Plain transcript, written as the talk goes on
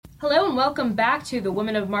Hello and welcome back to the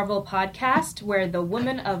Women of Marvel podcast, where the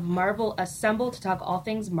women of Marvel assemble to talk all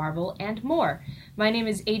things Marvel and more. My name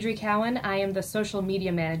is Adri Cowan. I am the social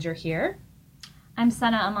media manager here. I'm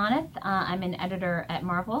Sana Amanat. I'm an editor at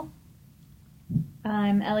Marvel.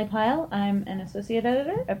 I'm Ellie Pyle. I'm an associate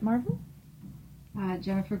editor at Marvel.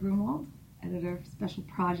 Jennifer Grunwald, editor of Special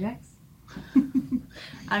Projects.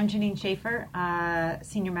 I'm Jeanine Schaefer,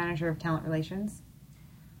 senior manager of talent relations.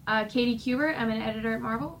 Katie Kubert, I'm an editor at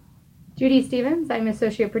Marvel. Judy Stephens, I'm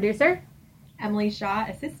associate producer. Emily Shaw,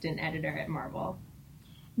 assistant editor at Marvel.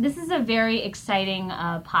 This is a very exciting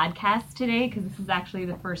podcast today because this is actually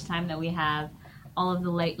the first time that we have all of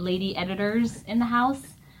the lady editors in the house.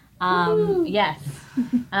 Yes.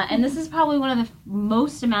 And this is probably one of the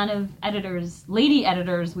most amount of lady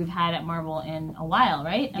editors we've had at Marvel in a while,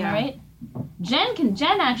 right? Am I right? Jen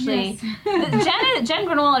actually, yes. Jen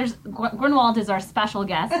Grunwald is our special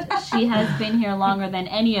guest. She has been here longer than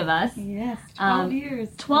any of us. Yes, 12 years.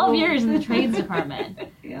 12 years in the trades department.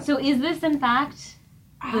 Yep. So is this in fact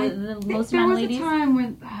the most amount of ladies? There was a time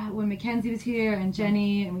when Mackenzie was here and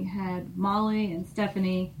Jenny, and we had Molly and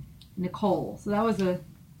Stephanie, and Nicole. So that was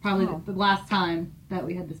probably the last time that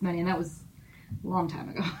we had this many, and that was a long time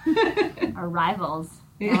ago. Our rivals.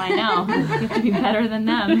 Oh, I know. You have to be better than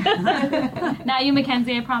them. Not you,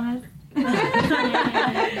 Mackenzie, I promise.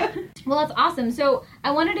 Well, that's awesome. So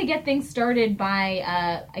I wanted to get things started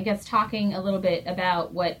by, talking a little bit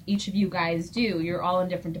about what each of you guys do. You're all in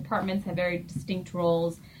different departments, have very distinct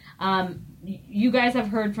roles. You guys have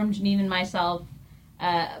heard from Jeanine and myself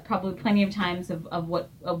probably plenty of times of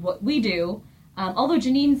what we do. Although,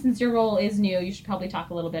 Jeanine, since your role is new, you should probably talk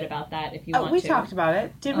a little bit about that if you want to. We talked about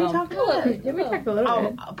it. Did we talk about it? Did we talk a little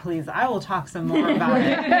bit? Oh, please, I will talk some more about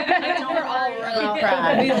it. We're all really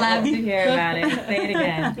proud. We love to hear about it. Say it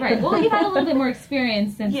again. Right. Well, you've had a little bit more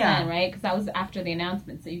experience since then, right? Because that was after the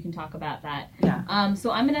announcement, so you can talk about that. Yeah. So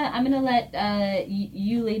I'm gonna let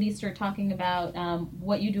you ladies start talking about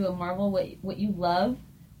what you do at Marvel, what you love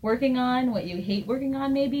working on, what you hate working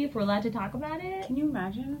on, maybe, if we're allowed to talk about it. Can you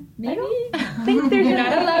imagine? Maybe. I think there's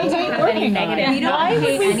not allowed to have any negative. We don't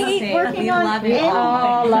hate anything. working We on love it.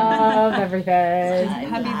 Oh, love everything.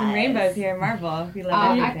 Puppies and rainbows here at Marvel. We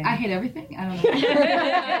love everything. I hate everything. I don't know.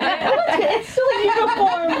 It's still a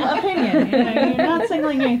uniform opinion. You're not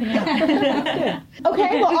singling anything out. Good.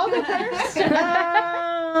 Okay, well, I'll go first.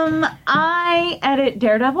 I edit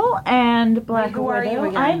Daredevil and Black Who are you Widow.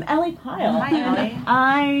 again? I'm Ellie Pyle. Hi, Ellie.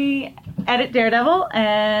 I edit Daredevil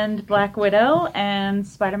and Black Widow and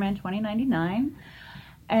Spider-Man 2099.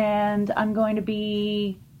 And I'm going to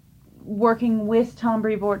be working with Tom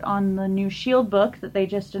Brevoort on the new S.H.I.E.L.D. book that they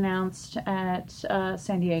just announced at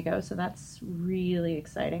San Diego, so that's really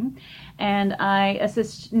exciting. And I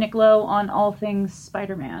assist Nick Lowe on all things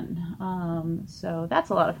Spider-Man, so that's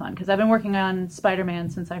a lot of fun, because I've been working on Spider-Man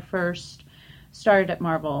since I first started at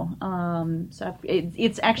Marvel, so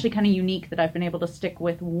it's actually kind of unique that I've been able to stick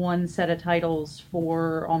with one set of titles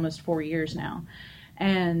for almost 4 years now.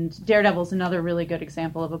 And Daredevil's another really good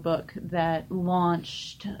example of a book that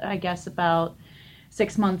launched, I guess, about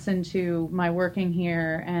 6 months into my working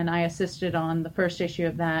here, and I assisted on the first issue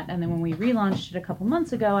of that. And then when we relaunched it a couple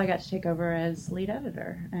months ago, I got to take over as lead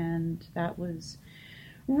editor, and that was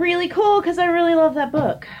really cool because I really love that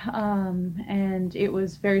book. And it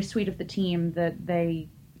was very sweet of the team that they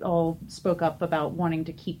all spoke up about wanting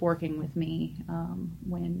to keep working with me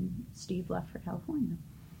when Steve left for California.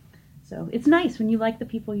 So it's nice when you like the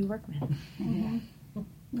people you work with. Yeah. Well,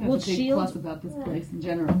 That's a big S.H.I.E.L.D. plus about this place in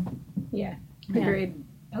general. Yeah, agreed.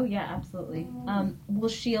 Oh yeah, absolutely. Will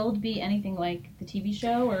S.H.I.E.L.D. be anything like the TV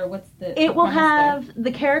show, or what's the? It will premise have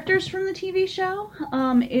the characters from the TV show.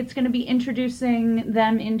 It's going to be introducing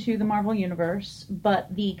them into the Marvel universe,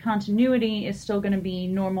 but the continuity is still going to be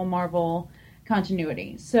normal Marvel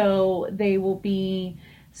continuity. So they will be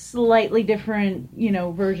slightly different,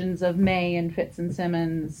 versions of May and Fitz and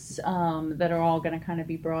Simmons that are all going to kind of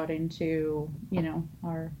be brought into,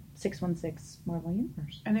 our 616 Marvel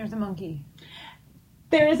universe. And there's a monkey.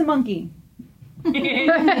 There is a monkey.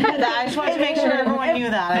 I just wanted to make sure everyone knew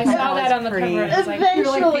that. I saw that on the cover.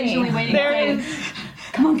 Eventually, there is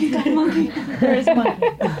monkey. There is a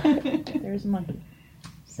monkey. There's a monkey.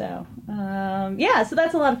 So, so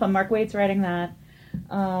that's a lot of fun. Mark Waid's writing that.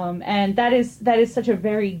 And that is such a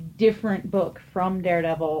very different book from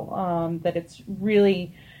Daredevil, that it's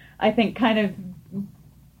really, I think, kind of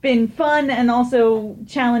been fun and also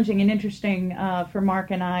challenging and interesting for Mark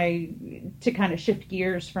and I to kind of shift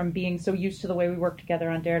gears from being so used to the way we work together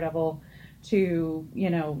on Daredevil to,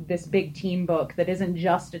 this big team book that isn't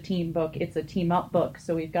just a team book, it's a team up book.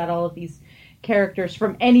 So we've got all of these characters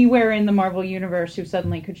from anywhere in the Marvel Universe who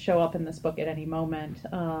suddenly could show up in this book at any moment,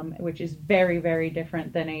 which is very, very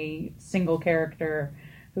different than a single character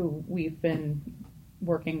who we've been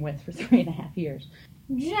working with for 3.5 years.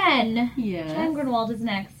 Jen. Yes. Jen Grunwald is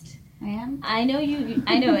next. I am. I know,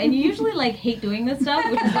 and you usually like hate doing this stuff,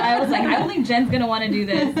 which is why I was like, I don't think Jen's gonna want to do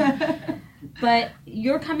this. But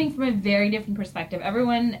you're coming from a very different perspective.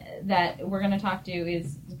 Everyone that we're going to talk to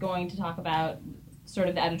is going to talk about sort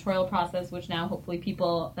of the editorial process, which now hopefully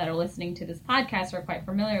people that are listening to this podcast are quite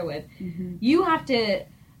familiar with. Mm-hmm. You have to,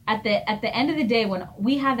 at the end of the day, when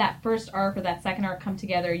we have that first arc or that second arc come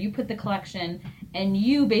together, you put the collection and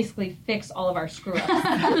you basically fix all of our screw-ups,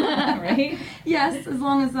 right? Yes, as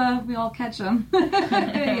long as we all catch them.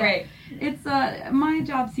 Right. It's my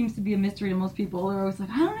job seems to be a mystery to most people. They're always like,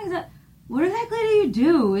 I don't know exactly. What exactly do you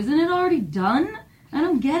do? Isn't it already done? I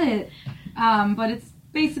don't get it. But it's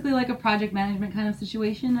basically like a project management kind of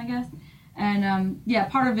situation, I guess. And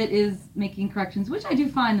part of it is making corrections, which I do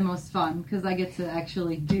find the most fun because I get to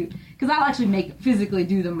actually do. Because I'll actually physically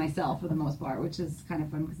do them myself for the most part, which is kind of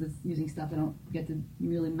fun because it's using stuff I don't get to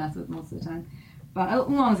really mess with most of the time. But as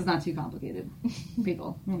long as it's not too complicated,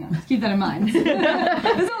 people, just keep that in mind.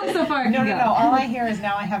 There's only so far I can go. No. All I hear is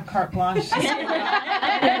now I have carte blanche.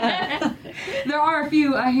 There are a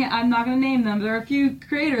few, I'm not going to name them, there are a few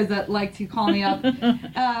creators that like to call me up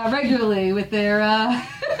regularly with their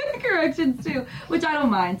corrections too, which I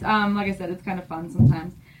don't mind. Like I said, it's kind of fun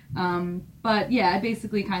sometimes. But yeah, I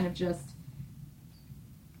basically kind of just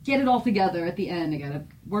get it all together at the end. I got to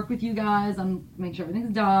work with you guys on make sure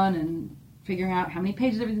everything's done and figuring out how many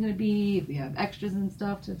pages everything's going to be, if we have extras and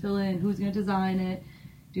stuff to fill in, who's going to design it,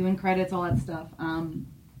 doing credits, all that stuff.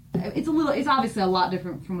 It's obviously a lot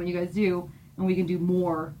different from what you guys do, and we can do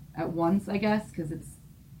more at once, I guess, because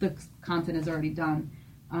the content is already done.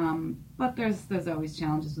 But there's always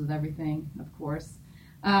challenges with everything, of course.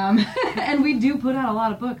 And we do put out a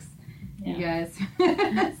lot of books, you guys.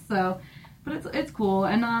 So, but it's cool.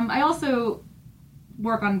 And I also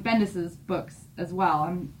work on Bendis's books as well.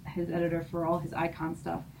 I'm his editor for all his Icon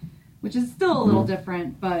stuff, which is still a little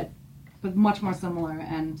different, but much more similar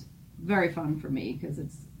and very fun for me because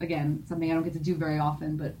it's, again, something I don't get to do very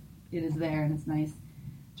often, but it is there and it's nice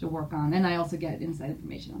to work on. And I also get inside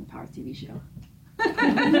information on the Powers TV show.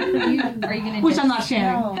 Are you gonna which I'm not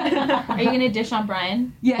sharing. Are you going to dish on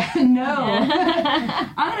Brian? Yeah, no.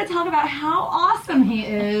 I'm going to talk about how awesome he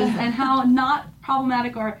is and how not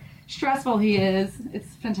problematic or stressful he is.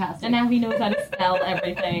 It's fantastic. And now he knows how to spell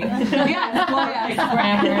everything. Yes, well, yes.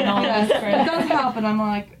 Grammar and all Yes, that. it does help, and I'm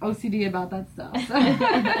like OCD about that stuff. So.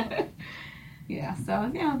 Yeah,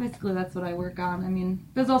 basically that's what I work on. I mean,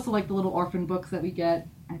 there's also like the little orphan books that we get.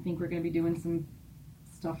 I think we're going to be doing some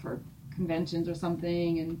stuff for conventions or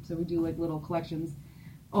something, and so we do like little collections,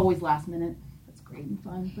 always last minute. That's great and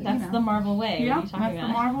fun. But, that's the Marvel way. Yeah, what are you talking that's about?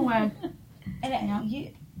 the Marvel way.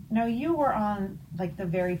 And you were on like the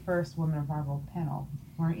very first Women of Marvel panel,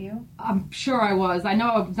 weren't you? I'm sure I was. I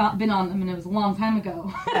know I've not been on. I mean, it was a long time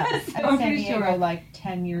ago. Yeah, So at I'm San pretty Diego, sure. like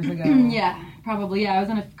 10 years ago. Yeah, probably. Yeah, I was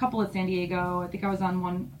on a couple at San Diego. I think I was on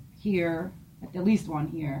one here, at least one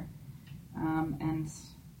here, and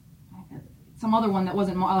some other one that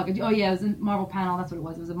wasn't it was a Marvel panel. That's what it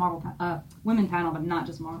was. It was a Marvel women panel, but not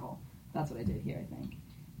just Marvel. That's what I did here, I think.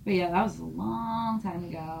 But yeah, that was a long time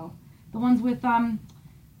ago. The ones with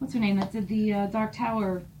what's her name that did the Dark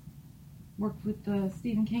Tower, worked with the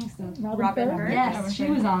Stephen King stuff. Robin Bird. Yes, she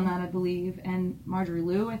was on that, I believe, and Marjorie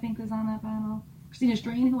Liu, I think, was on that panel. Christina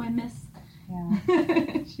Strain, who I miss.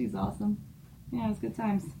 Yeah. She's awesome. Yeah, it was good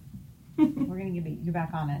times. We're going to get you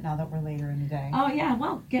back on it now that we're later in the day. Oh, yeah,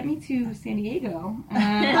 well, get me to San Diego,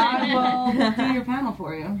 and I will do your panel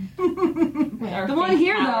for you. The one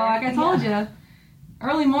here, though, like I told you,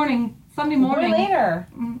 early morning, Sunday morning. We're later.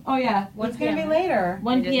 Oh, yeah. It's going to be later.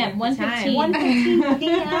 1 p.m. 1:15. 1:15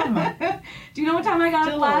 p.m. Do you know what time I got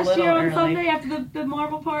Still up a last little year on early. Sunday after the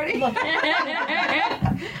Marvel party?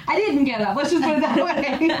 I didn't get up. Let's just put it that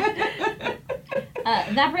way.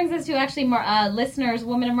 That brings us to actually more listeners,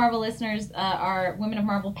 Women of Marvel listeners. Our Women of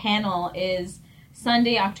Marvel panel is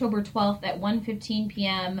Sunday, October 12th at 1:15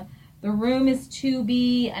 p.m. The room is to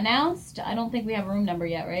be announced. I don't think we have a room number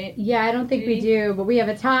yet, right? Yeah, I don't think we do, but we have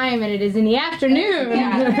a time, and it is in the afternoon.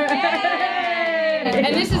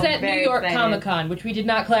 And this is at New Very York excited. Comic Con, which we did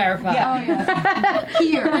not clarify. Oh, yeah.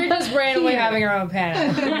 Here. We're just randomly having our own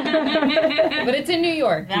panel. But it's in New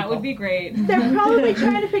York. That would be great. They're probably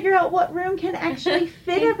trying to figure out what room can actually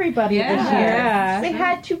fit everybody this year. Yeah. They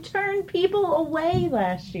had to turn people away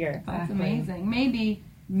last year. That's amazing. Maybe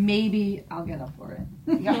maybe I'll get up for it.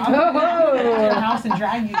 Yeah, I'm gonna go to your house and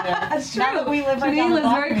drag you there. That's Now true. that we live right down Janine the lives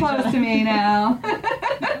block very from each close other. to me now. That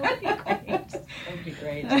would be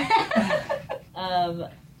great.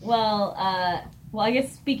 Well, I guess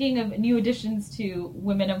speaking of new additions to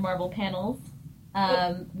Women of Marvel panels,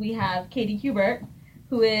 we have Katie Kubert,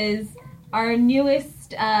 who is our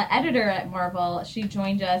newest editor at Marvel. She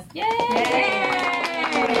joined us. Yay!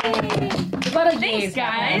 What a Thanks,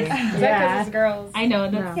 guys. Is that because it's girls? I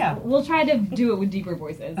know. That's, Yeah. We'll try to do it with deeper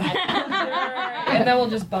voices. And then we'll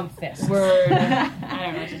just bump fists. Word. I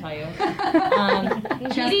don't know what to tell you.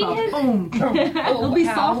 Chest Katie bump. has... Boom. It'll be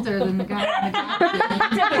softer than the guy in the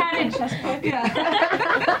It's a padded chest bump. Yeah.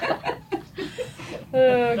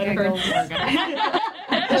 That hurts.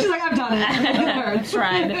 She's like, I've done it. I've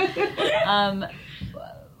tried.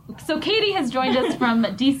 So Katie has joined us from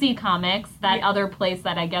DC Comics, that other place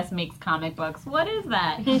that I guess makes comic books. What is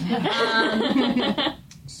that?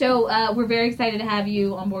 So we're very excited to have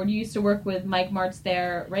you on board. You used to work with Mike Martz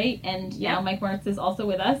there, right? And now Mike Martz is also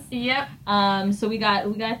with us. Yep. So we got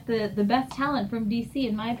the best talent from DC,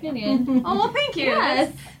 in my opinion. Oh, well, thank you.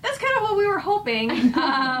 Yes. That's kind of what we were hoping.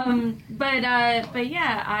 But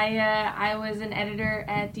yeah, I was an editor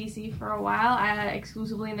at DC for a while,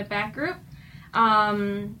 exclusively in the back group.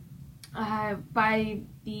 By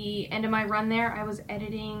the end of my run there, I was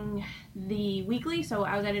editing the weekly, so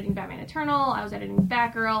I was editing Batman Eternal, I was editing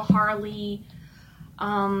Batgirl, Harley,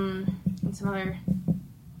 and some other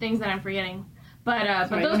things that I'm forgetting. But I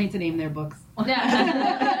those, don't need to name their books.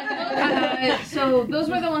 yeah. So those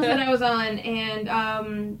were the ones that I was on, and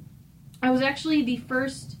I was actually the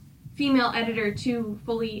first female editor to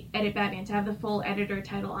fully edit Batman, to have the full editor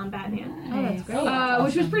title on Batman. Oh, that's great.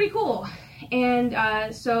 Which was pretty cool. And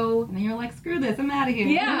so... And then you're like, screw this, I'm out of here.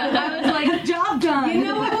 Yeah, I was like, job done. you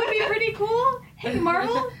know what would be pretty cool? Hey,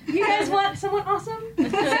 Marvel, you guys want someone awesome?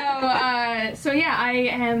 So yeah, I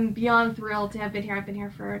am beyond thrilled to have been here. I've been here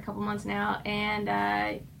for a couple months now, and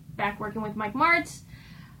back working with Mike Martz,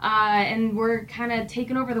 and we're kind of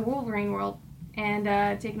taking over the Wolverine world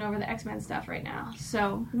and taking over the X-Men stuff right now.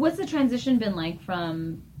 So What's the transition been like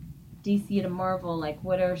from DC to Marvel? Like,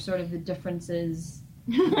 what are sort of the differences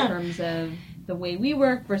in terms of the way we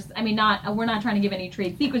work versus? I mean, we're not trying to give any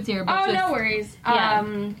trade secrets here, but just, no worries.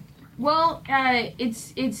 Yeah.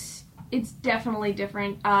 It's definitely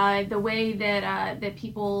different. The way that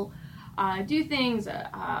people do things,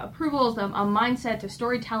 approvals, a mindset to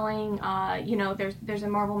storytelling. There's a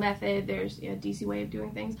Marvel method. There's a DC way of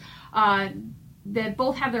doing things. That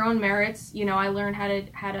both have their own merits. I learned how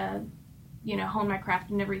to hone my craft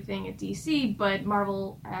and everything at DC, but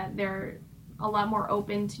Marvel, they're a lot more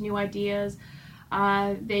open to new ideas.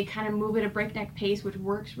 They kind of move at a breakneck pace, which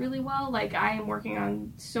works really well. Like, I am working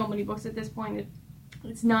on so many books at this point.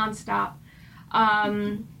 It's nonstop.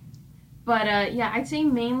 But I'd say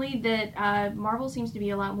mainly that Marvel seems to be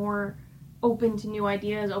a lot more open to new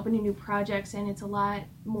ideas, open to new projects, and it's a lot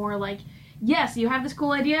more like, yes, you have this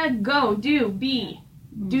cool idea, go, do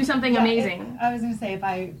something amazing. I was going to say, if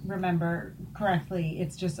I remember correctly,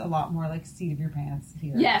 it's just a lot more like seat of your pants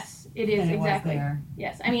here. Yes, it is, than it was exactly. there.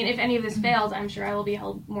 Yes, I mean, if any of this fails, I'm sure I will be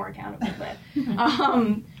held more accountable.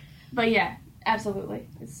 But yeah, absolutely.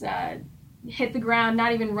 It's hit the ground,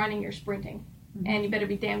 not even running, you're sprinting, and you better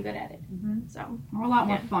be damn good at it. So We're a lot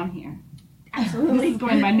more fun here. absolutely. This is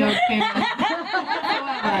going by no experience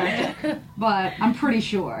whatsoever. But I'm pretty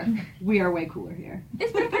sure we are way cooler here.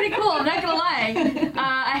 It's been pretty cool. I'm not gonna lie.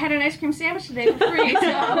 I had an ice cream sandwich today for free. So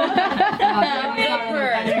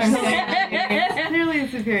Clearly a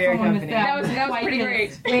superior company. that was pretty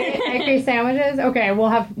great. Wait, ice cream sandwiches? Okay, we'll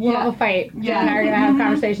have a fight. Yeah. And we're gonna have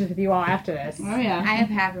conversations with you all after this. Oh yeah. I have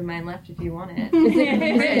half of mine left if you want it. Is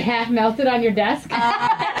it half melted on your desk?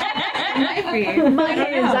 Might be. Mine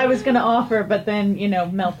is. I was going to offer, but then,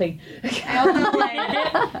 melting. I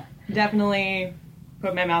also definitely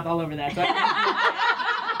put my mouth all over that. So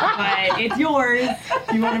but it's yours.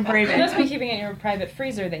 If you want to brave You it. must be keeping it in your private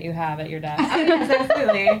freezer that you have at your desk. Yes,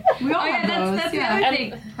 absolutely. We all Oh yeah, have those. that's the other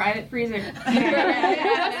thing. Private freezer.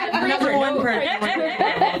 Number one person.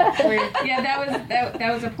 Yeah, that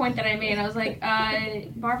was a point that I made. I was like,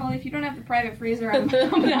 Marvel, if you don't have the private freezer, I'm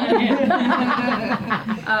not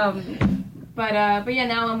in. But yeah,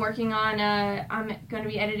 now I'm working on. I'm going to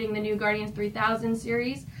be editing the new Guardians 3000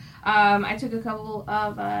 series. I took a couple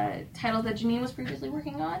of titles that Jeanine was previously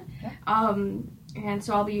working on, and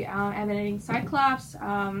so I'll be editing Cyclops,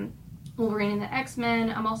 Wolverine and the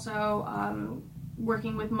X-Men. I'm also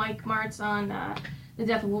working with Mike Martz on the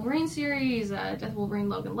Death of Wolverine series, Death of Wolverine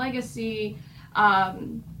Logan Legacy,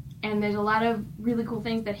 and there's a lot of really cool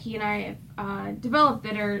things that he and I have developed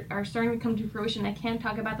that are starting to come to fruition. I can't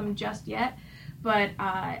talk about them just yet, but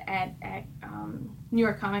at New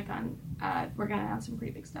York Comic Con, we're going to announce some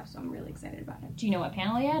pretty big stuff, so I'm really excited about it. Do you know what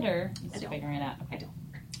panel yet, or are you still figuring it out? Okay. I don't.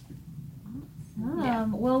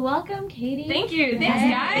 Awesome. Well, welcome, Katie. Thank you.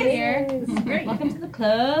 Thanks, guys. Here. Great. Welcome to the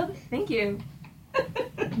club. Thank you.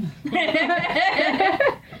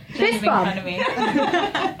 Fist bump. Fun of me.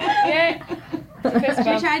 Yeah.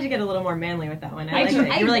 She tried to get a little more manly with that one. I liked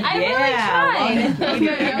it. You were like, I really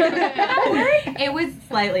tried. It was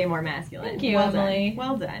slightly more masculine. Thank you, well Emily. Done.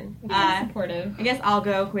 Well done. Supportive. I guess I'll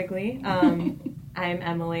go quickly. I'm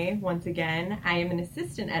Emily, once again. I am an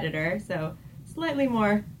assistant editor, so slightly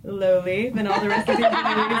more lowly than all the rest of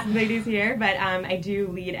the ladies here, but I do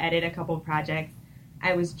lead edit a couple of projects.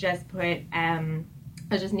 I was just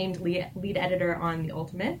named lead editor on The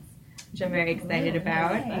Ultimates, which I'm very excited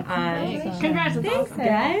about. Congrats. Thanks,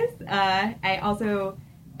 guys. I also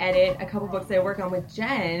edit a couple books that I work on with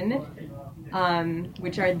Jen,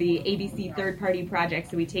 which are the ABC third-party projects.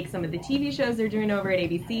 So we take some of the TV shows they're doing over at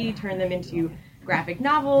ABC, turn them into graphic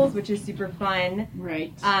novels, which is super fun.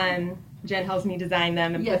 Right. Jen helps me design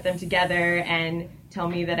them and put them together and tell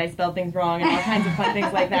me that I spelled things wrong and all kinds of fun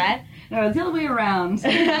things like that. No, it's the other way around.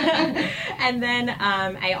 And then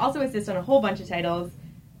I also assist on a whole bunch of titles.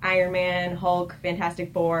 Iron Man, Hulk,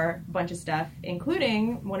 Fantastic Four, a bunch of stuff,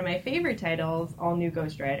 including one of my favorite titles, All New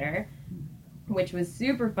Ghost Rider, which was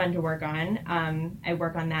super fun to work on. I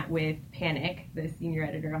work on that with Panic, the senior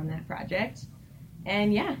editor on that project.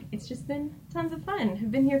 And yeah, it's just been tons of fun.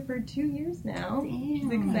 I've been here for 2 years now, which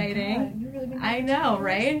is exciting. You've really been I know,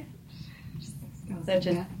 right? Such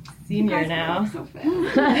a senior now. So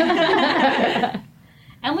fast.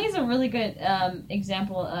 Emily's a really good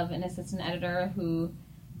example of an assistant editor who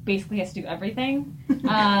basically has to do everything.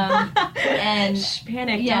 And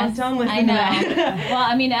Panic, yes, don't listen I know. to that. Well,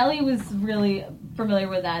 I mean, Ellie was really familiar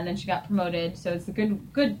with that, and then she got promoted, so it's a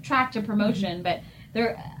good track to promotion. But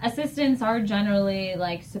their assistants are generally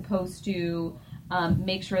like supposed to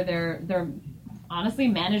make sure they're honestly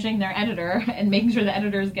managing their editor and making sure the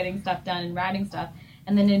editor is getting stuff done and writing stuff.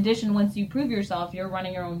 And then in addition, once you prove yourself, you're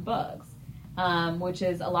running your own books. Which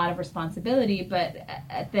is a lot of responsibility, but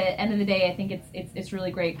at the end of the day, I think it's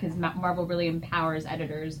really great because Marvel really empowers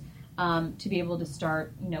editors to be able to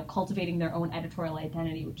start, cultivating their own editorial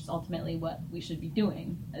identity, which is ultimately what we should be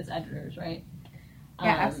doing as editors, right?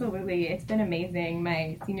 Yeah, absolutely. It's been amazing.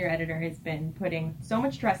 My senior editor has been putting so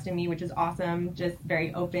much trust in me, which is awesome. Just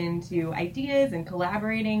very open to ideas and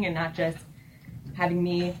collaborating, and not just having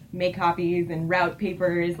me make copies and route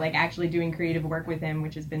papers, like actually doing creative work with him,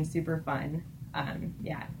 which has been super fun.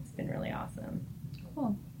 Yeah, it's been really awesome.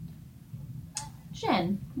 Cool.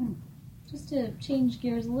 Jen, just to change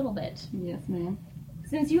gears a little bit. Yes, ma'am.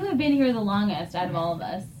 Since you have been here the longest out of all of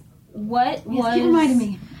us, what was... Keep reminding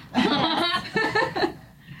me.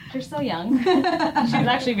 You're so young. She's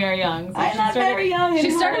actually very young. So I'm not very young.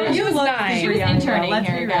 She started when she was 9. She was interning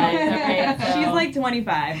here, guys. Okay, so. She's like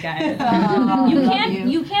 25, guys.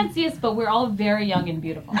 You can't see us, but we're all very young and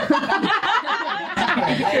beautiful. See,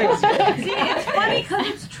 it's funny because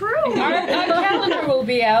it's true. Our calendar will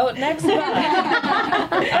be out next month.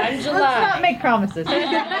 I'm July. Let's not make promises.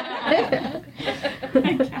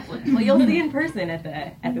 Well, you'll see in person at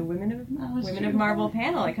the Women of Marvel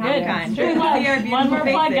panel at Comic Con. One more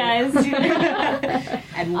plug, guys.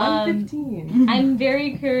 At 1:15. I'm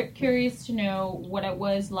very curious to know what it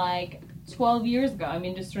was like 12 years ago. I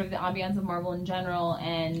mean, just sort of the ambiance of Marvel in general,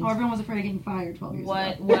 and everyone was afraid of getting fired 12 years ago.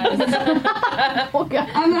 What was? Oh, God.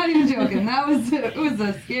 I'm not even joking. It was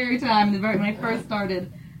a scary time. When I first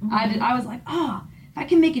started, I was like, if I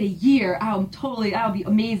can make it a year, that'll be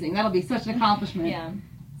amazing. That'll be such an accomplishment. Yeah.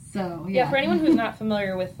 So, yeah, for anyone who's not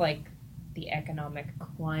familiar with, like, the economic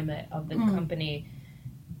climate of the company.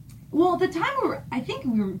 Well, at the time I think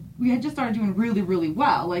we had just started doing really, really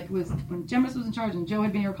well. Like, it was when Gemma was in charge and Joe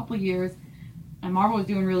had been here a couple of years, and Marvel was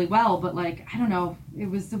doing really well, but, like, I don't know, it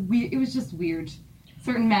was just weird.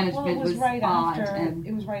 Certain management was odd.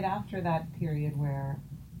 It was right after that period where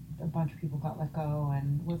a bunch of people got let go,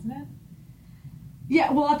 and wasn't it?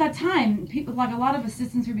 Yeah, well, at that time, people, like, a lot of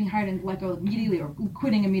assistants were being hired and let go immediately or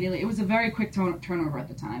quitting immediately. It was a very quick turnover at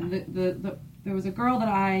the time. There was a girl that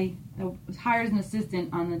was hired as an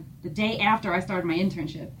assistant on the day after I started my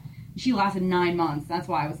internship. She lasted 9 months. That's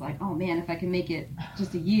why I was like, oh man, if I can make it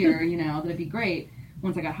just a year, that'd be great.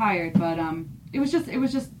 Once I got hired, but it was just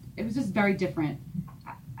very different.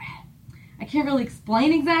 I can't really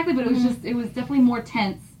explain exactly, but it was definitely more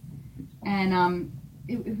tense, and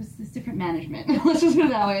it was just different management. Let's just put it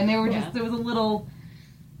that way. And they were it was a little.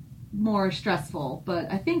 more stressful. But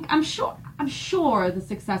I'm sure the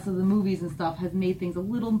success of the movies and stuff has made things a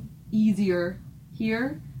little easier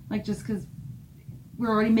here. Like, just because we're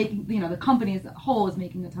already making, the company as a whole is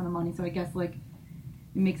making a ton of money. So I guess, like, it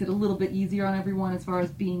makes it a little bit easier on everyone as far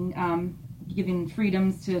as being, giving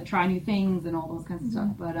freedoms to try new things and all those kinds of stuff.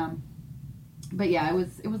 But yeah, it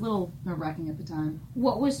was a little nerve-wracking at the time.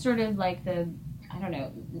 What was sort of like the, I don't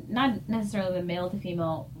know, not necessarily the male to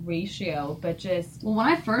female ratio, but just... Well, when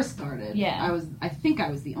I first started, yeah. I think I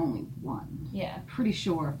was the only one. Yeah. Pretty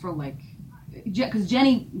sure for like, because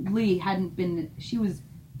Jenny Lee hadn't been, she was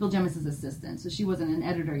Bill Jemis's assistant, so she wasn't an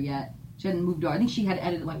editor yet. She hadn't moved on. I think she had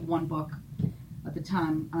edited like one book at the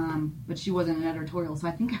time, but she wasn't an editorial, so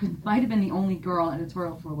I think I might have been the only girl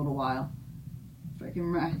editorial for a little while. If I can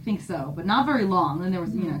remember, I think so, but not very long. Then there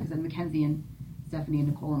was, because then Mackenzie and Stephanie and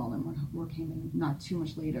Nicole and all them came in not too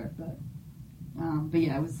much later, but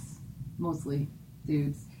yeah, it was mostly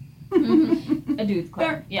dudes. A dude's club.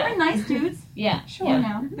 They're very nice dudes. Yeah, sure.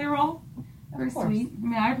 Yeah. They were all very sweet. I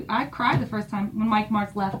mean, I cried the first time when Mike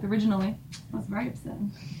Martz left originally. I was very upset.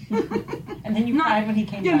 And then you cried when he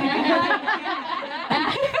came back.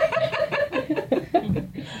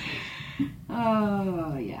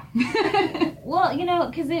 Oh, yeah. Well,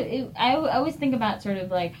 because I always think about sort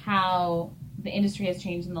of like how the industry has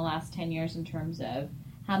changed in the last 10 years in terms of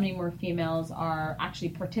how many more females are actually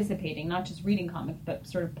participating, not just reading comics, but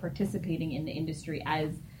sort of participating in the industry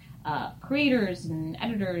as creators and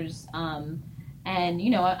editors. And,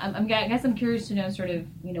 I guess I'm curious to know sort of,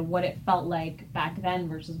 what it felt like back then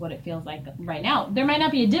versus what it feels like right now. There might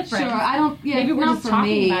not be a difference. Sure, I don't, yeah, maybe we're not just for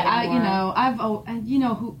talking me. about it more.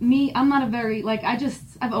 I'm not a very, like,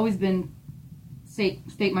 I've always been,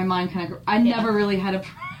 state my mind kind of, I never really had a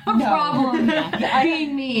problem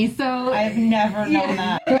being me, so. I've never known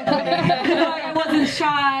that. I wasn't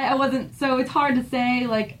shy, so it's hard to say,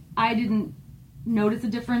 like, I didn't notice a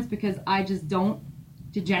difference because I just don't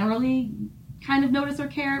generally kind of notice or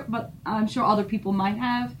care, but I'm sure other people might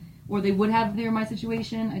have, or they would have if they were in my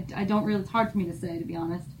situation. I don't really, it's hard for me to say, to be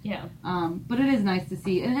honest. Yeah. But it is nice to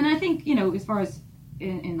see, and I think, as far as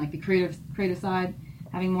in like the creative side,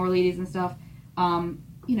 having more ladies and stuff,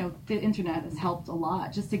 the internet has helped a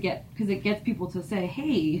lot just to because it gets people to say,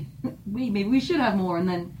 hey, maybe we should have more, and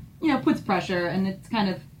then, puts pressure, and it's kind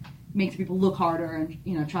of makes people look harder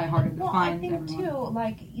and, try harder to find everyone. I think, too,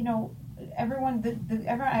 like, everyone,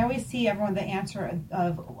 I always see everyone the answer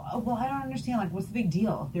of, well, I don't understand, like, what's the big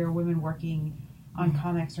deal if there are women working on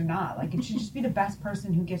comics or not? Like, it should just be the best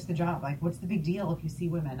person who gets the job. Like, what's the big deal if you see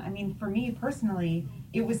women? I mean, for me personally,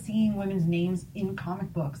 it was seeing women's names in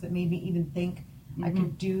comic books that made me even think I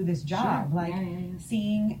could do this job. Sure. Like,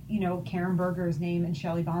 seeing, Karen Berger's name and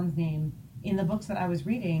Shelley Bond's name in the books that I was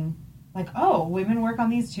reading, like, oh, women work on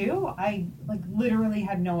these too? I, like, literally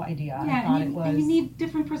had no idea. Yeah, I thought it was... and you need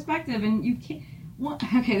different perspective, and you can't... Well,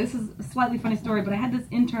 okay, this is a slightly funny story, but I had this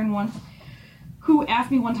intern once who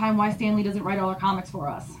asked me one time why Stan Lee doesn't write all our comics for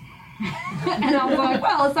us. And I was like,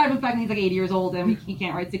 well, aside from the fact that he's like 80 years old and he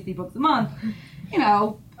can't write 60 books a month,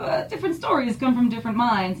 different stories come from different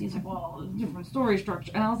minds. He's like, well, different story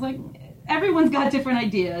structure. And I was like, everyone's got different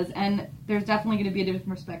ideas, and there's definitely going to be a different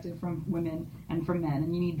perspective from women and from men,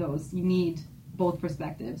 and you need those. You need both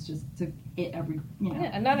perspectives just to hit every,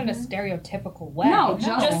 Yeah, and not in a stereotypical way. No,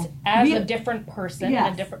 just as a different person,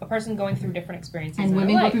 a person going through different experiences. And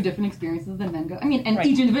women go through different experiences than men go. I mean, and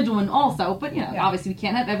each individual one also, but obviously we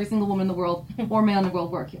can't have every single woman in the world or man in the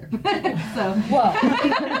world work here. So, well,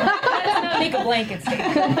 let's not make a blanket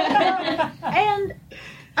statement. And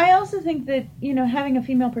I also think that, having a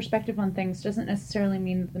female perspective on things doesn't necessarily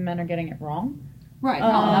mean that the men are getting it wrong. Right, no,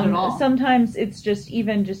 not at all. Sometimes it's just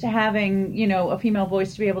having, a female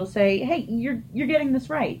voice to be able to say, hey, you're getting this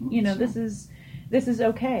right. Sure. This is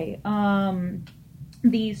okay.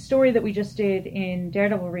 The story that we just did in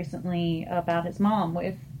Daredevil recently about his mom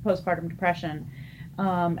with postpartum depression,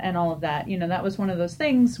 and all of that, that was one of those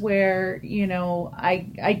things where,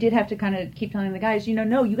 I did have to kind of keep telling the guys,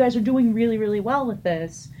 no, you guys are doing really, really well with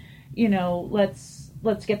this.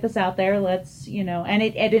 Let's get this out there. Let's,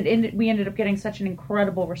 and we ended up getting such an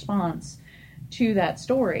incredible response to that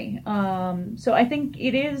story. So I think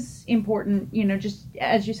it is important, just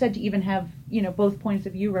as you said, to even have, both points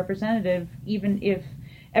of view representative, even if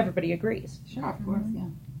everybody agrees. Sure, of course, yeah.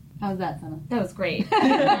 How's that, Sana? That was great.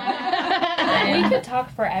 We could talk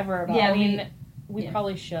forever about it. I mean, we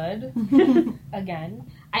probably should.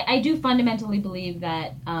 Again. I do fundamentally believe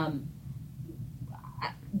that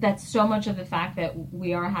that's so much of the fact that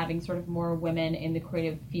we are having sort of more women in the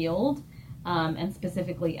creative field, and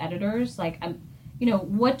specifically editors. Like,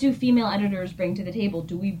 what do female editors bring to the table?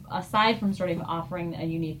 Do we, aside from sort of offering a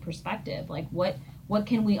unique perspective, like what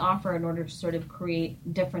can we offer in order to sort of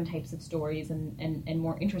create different types of stories and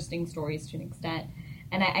more interesting stories to an extent?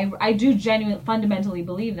 And I do genuinely, fundamentally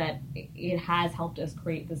believe that it has helped us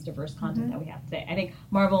create this diverse content that we have today. I think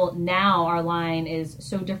Marvel now, our line is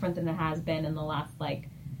so different than it has been in the last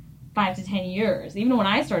 5 to 10 years. Even when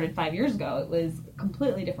I started 5 years ago, it was a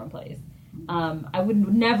completely different place. I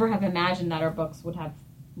would never have imagined that our books would have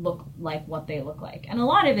looked like what they look like. And a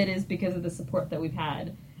lot of it is because of the support that we've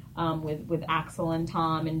had with Axel and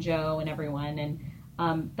Tom and Joe and everyone.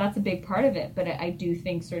 And that's a big part of it. But I do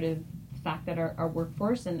think sort of the fact that our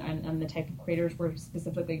workforce and the type of creators we're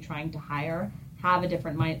specifically trying to hire have a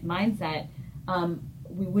different mindset,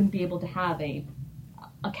 we wouldn't be able to have a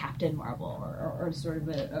Captain Marvel or sort of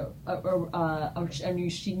a new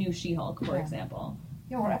She-Hulk, for example.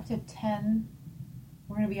 Yeah, we're up to 10.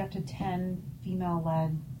 We're going to be up to 10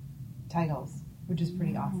 female-led titles, which is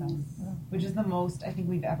pretty awesome. Which is the most I think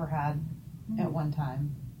we've ever had at one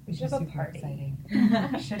time. We should have a party. Exciting.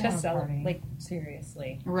 Should To have a sell, party.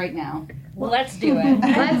 Seriously. Right now. Well, let's do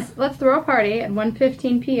it. Let's throw a party at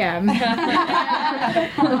 1:15 p.m. October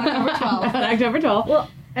 12th. October 12th. Well,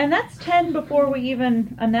 and that's 10 before we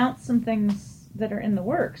even announce some things that are in the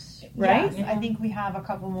works, right? Yes, I think we have a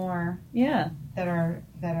couple more Yeah. that are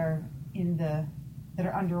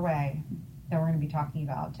underway that we're going to be talking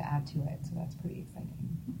about to add to it. So that's pretty exciting.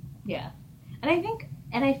 Yeah. And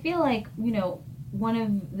I feel like, one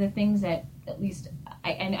of the things that, at least,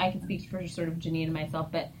 I can speak for sort of Jeanine and myself,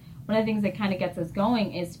 but one of the things that kind of gets us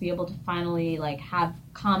going is to be able to finally, have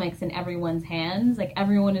comics in everyone's hands.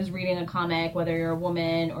 Everyone is reading a comic, whether you're a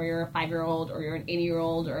woman or you're a 5-year-old or you're an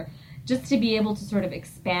 80-year-old, or just to be able to sort of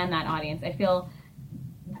expand that audience. I feel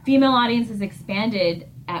female audience has expanded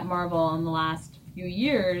at Marvel in the last few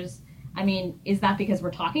years. I mean, is that because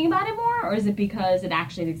we're talking about it more, or is it because it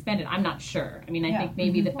actually has expanded? I'm not sure. I mean, I think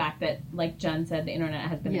maybe the fact that, like Jen said, the internet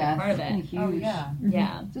has been a big part of it. Huge. Oh, yeah.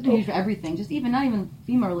 Yeah. It's just huge for everything. Just not even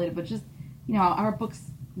female related, but just, our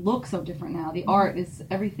books look so different now. The art is,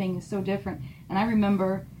 everything is so different. And I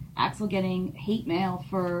remember Axel getting hate mail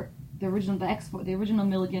for the original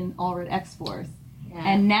Milligan Allred X-Force. Yeah.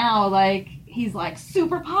 And now, he's,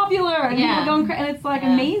 super popular. And people are going crazy. And it's,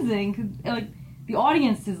 amazing. Because, the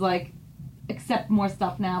audience is, accept more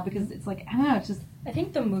stuff now because it's I don't know, it's just... I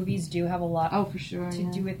think the movies do have a lot for sure,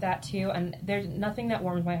 to do with that too, and there's nothing that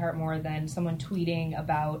warms my heart more than someone tweeting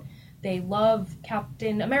about they love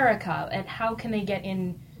Captain America and how can they get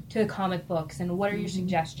into comic books and what are your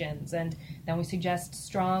suggestions, and then we suggest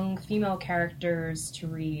strong female characters to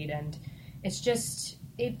read, and it's just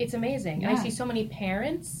it's amazing. Yeah. I see so many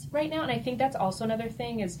parents right now, and I think that's also another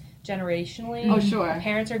thing is generationally,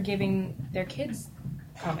 parents are giving their kids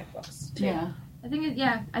comic books too. Yeah. I think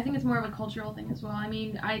it's more of a cultural thing as well. I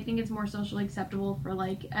mean, I think it's more socially acceptable for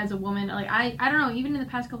as a woman. I don't know, even in the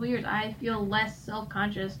past couple of years, I feel less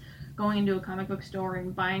self-conscious going into a comic book store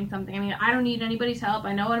and buying something. I mean, I don't need anybody's help.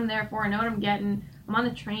 I know what I'm there for. I know what I'm getting. I'm on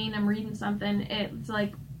the train. I'm reading something. It's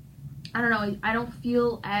I don't know. I don't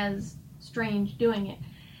feel as strange doing it.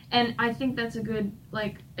 And I think that's a good,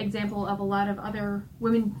 example of a lot of other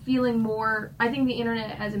women feeling more... I think the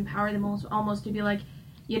internet has empowered them almost to be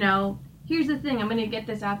here's the thing, I'm going to get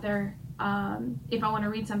this out there. If I want to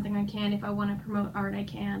read something, I can. If I want to promote art, I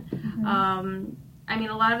can. Mm-hmm. I mean,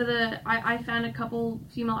 a lot of I found a couple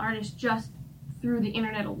female artists just through the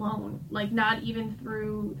internet alone, not even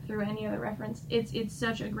through any other reference. It's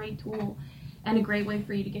such a great tool and a great way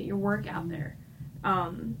for you to get your work out there.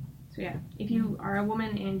 So yeah, if you are a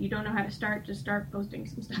woman and you don't know how to start, just start posting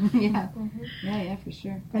some stuff. Yeah, for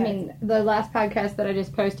sure. I mean, the last podcast that I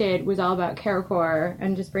just posted was all about CareCore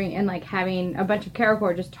and just bringing in, having a bunch of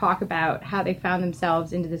CareCore just talk about how they found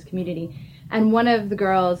themselves into this community. And one of the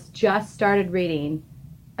girls just started reading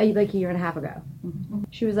a year and a half ago. Mm-hmm.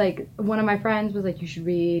 She was one of my friends was you should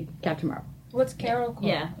read Captain Marvel. What's CareCore?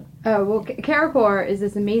 Yeah. Oh, well, CareCore is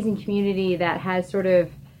this amazing community that has sort of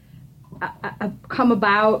come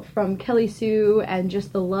about from Kelly Sue and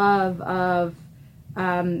just the love of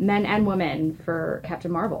men and women for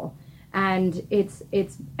Captain Marvel. And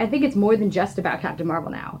I think it's more than just about Captain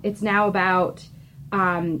Marvel now. It's now about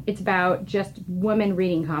just women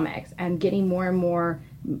reading comics and getting more and more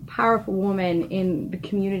powerful women in the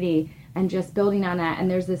community and just building on that.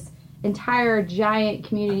 And there's this entire giant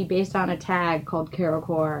community based on a tag called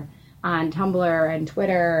CareCore on Tumblr and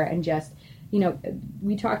Twitter, and just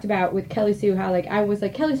we talked about with Kelly Sue how I was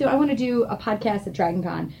Kelly Sue, I want to do a podcast at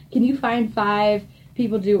DragonCon. Can you find 5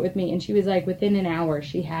 people to do it with me? And she was within an hour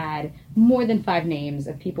she had more than 5 names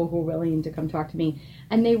of people who were willing to come talk to me,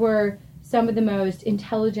 and they were some of the most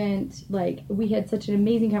intelligent, like, we had such an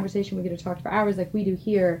amazing conversation. We could have talked for hours like we do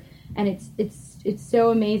here. And it's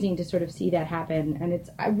so amazing to sort of see that happen. And it's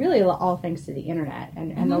really all thanks to the internet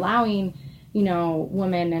and allowing, you know,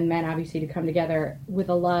 women and men obviously to come together with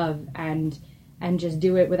a love and just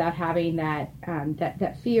do it without having that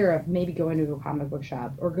that fear of maybe going to a comic book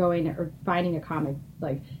shop or finding a comic,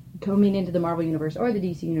 like coming into the Marvel universe or the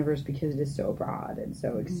DC universe, because it is so broad and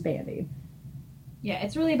so expanding. Yeah,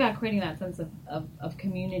 it's really about creating that sense of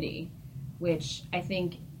community, which I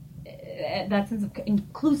think, that sense of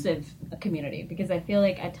inclusive community, because I feel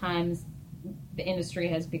like at times the industry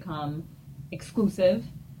has become exclusive.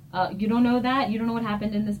 You don't know that. You don't know what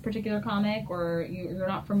happened in this particular comic, or you're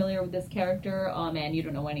not familiar with this character. Oh man, you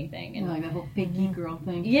don't know anything. And like that whole big geek girl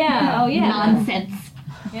thing. Yeah. Oh yeah. Nonsense.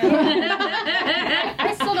 Yeah.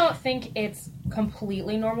 I still don't think it's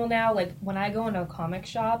completely normal now. Like when I go into a comic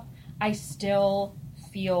shop, I still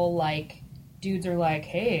feel like dudes are like,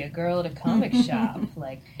 "Hey, a girl at a comic shop."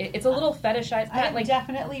 Like it's a little fetishized. I've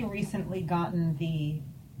definitely recently gotten the,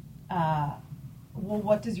 well,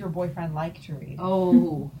 what does your boyfriend like to read?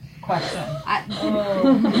 Oh, question. I've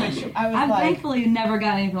thankfully never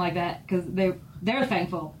gotten anything like that, because they're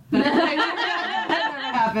thankful that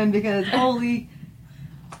never happened, because holy.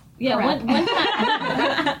 Yeah,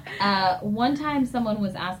 one time someone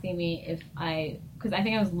was asking me because I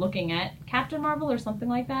think I was looking at Captain Marvel or something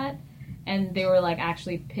like that, and they were like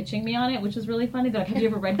actually pitching me on it, which was really funny. They're like, "Have you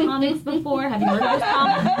ever read comics before? Have you heard of this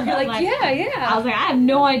comic?" You're like, yeah. I was like, "I have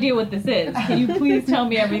no idea what this is. Can you please tell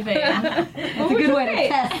me everything?" That's a good way to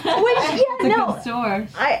test. Good store.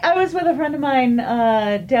 I was with a friend of mine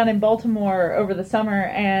down in Baltimore over the summer,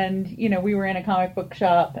 and you know, we were in a comic book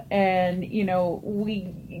shop, and you know,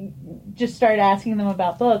 we just started asking them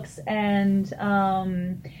about books, and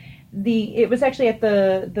it was actually at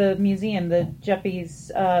the museum, the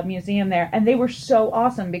Jeffy's museum there, and they were so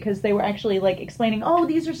awesome because they were actually like explaining, oh,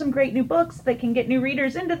 these are some great new books that can get new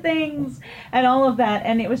readers into things and all of that,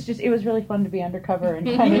 and it was really fun to be undercover and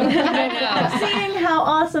kind of seeing how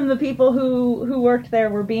awesome the people who worked there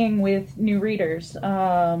were being with new readers.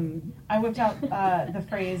 I whipped out the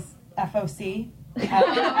phrase FOC.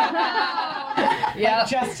 Yeah,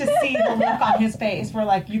 just to see the look on his face where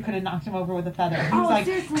like you could have knocked him over with a feather. He was like,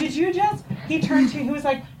 seriously? Did you just, he turned to, he was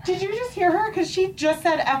like, did you just hear her? Because she just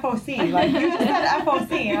said FOC. Like, you just said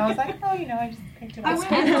FOC. And I was like, oh, you know, I just picked it up.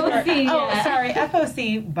 FOC, Oh, sorry.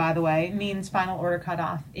 FOC, by the way, means final order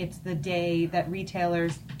cutoff. It's the day that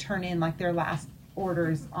retailers turn in like their last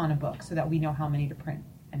orders on a book so that we know how many to print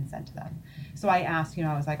and send to them. So I asked, you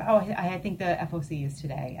know, I was like, oh, I think the FOC is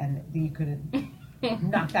today. And you could have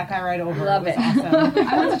knocked that guy right over. Love it. Awesome.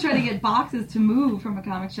 I went to try to get boxes to move from a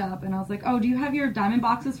comic shop, and I was like, oh, do you have your diamond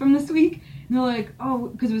boxes from this week? And they're like, oh,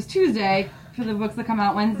 because it was Tuesday for the books that come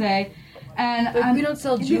out Wednesday. And we don't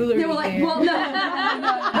sell jewelry. They were like, well, no.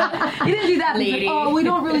 You didn't do that. Lady. Like, oh, we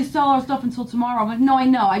don't really sell our stuff until tomorrow. I'm like, no, I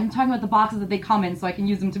know. I'm talking about the boxes that they come in so I can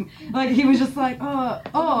use them to... Like, he was just like,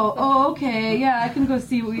 oh, okay. Yeah, I can go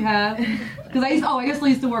see what we have. Because I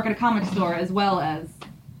used to work at a comic store as well as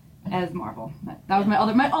Marvel. That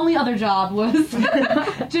was my only other job was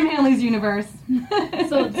Jim Hanley's universe.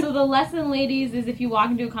 So the lesson, ladies, is if you walk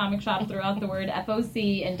into a comic shop, throw out the word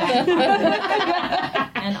FOC and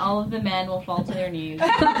and all of the men will fall to their knees. Or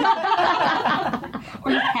just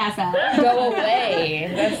pass out. Go away.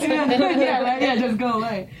 Yeah, just go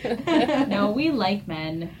away. No, we like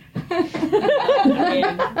men. I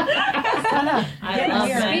love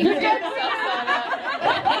men.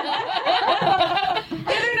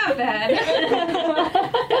 They're not bad.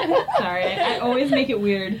 Sorry, I always make it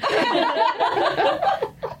weird.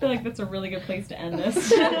 I feel like that's a really good place to end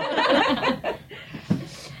this.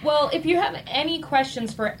 Well, if you have any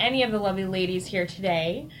questions for any of the lovely ladies here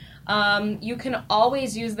today, you can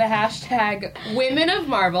always use the hashtag Women of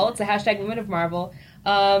Marvel. It's the hashtag Women of Marvel.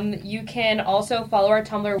 You can also follow our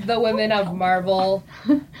Tumblr, the Women of Marvel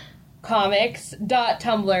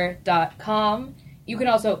comics.tumblr.com. You can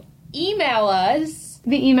also email us.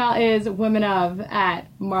 The email is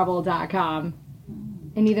womenof@marvel.com.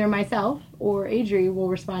 And either myself or Adri will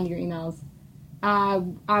respond to your emails.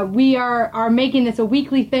 We are making this a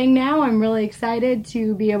weekly thing now. I'm really excited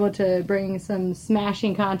to be able to bring some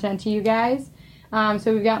smashing content to you guys.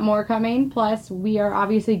 So we've got more coming. Plus, we are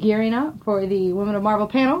obviously gearing up for the Women of Marvel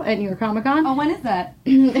panel at New York Comic Con. Oh, when is that?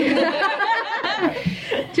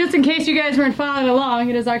 Just in case you guys weren't following along,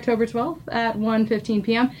 it is October 12th at 1:15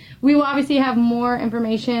 p.m. We will obviously have more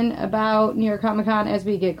information about New York Comic Con as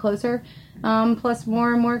we get closer, plus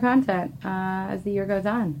more and more content as the year goes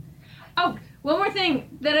on. Oh, one more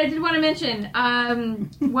thing that I did want to mention.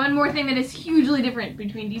 One more thing that is hugely different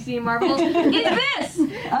between DC and Marvel is this. This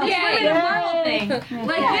Women of Marvel thing.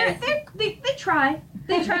 Like, they try.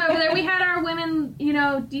 They try over there. We had our women,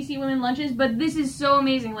 DC women lunches, but this is so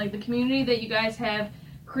amazing. Like, the community that you guys have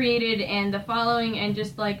created and the following and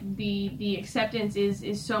just like the acceptance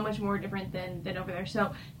is so much more different than over there.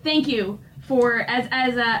 So thank you for as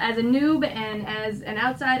a noob and as an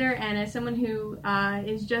outsider and as someone who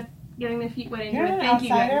is just getting their feet wet into You're it. an Thank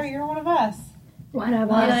you outsider. guys. You're one of us. One of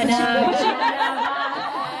us.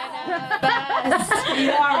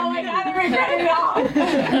 You are. Oh my God, I regret it all.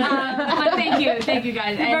 But thank you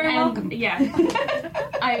guys. You're very welcome. Yeah,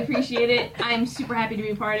 I appreciate it. I'm super happy to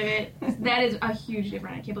be part of it. That is a huge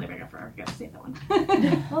difference. I can't believe I got to say that one.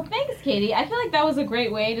 Well, thanks, Katie. I feel like that was a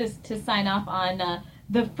great way to sign off on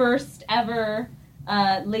the first ever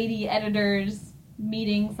Lady Editors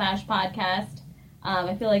meeting / podcast.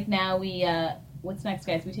 I feel like now we, what's next,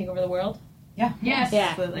 guys? We take over the world? Yeah. Yes. Yeah.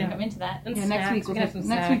 Absolutely. I'm into that. Yeah, next week We'll have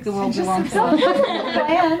next week the world belongs to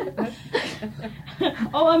us.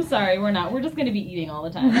 Oh, I'm sorry. We're not. We're just going to be eating all the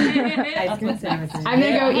time. That's what's next. I'm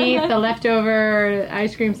gonna go eat the leftover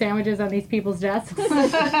ice cream sandwiches on these people's desks.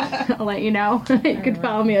 I'll let you know. You can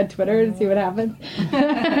follow me on Twitter and see what happens.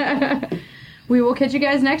 We will catch you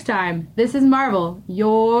guys next time. This is Marvel,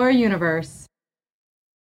 your universe.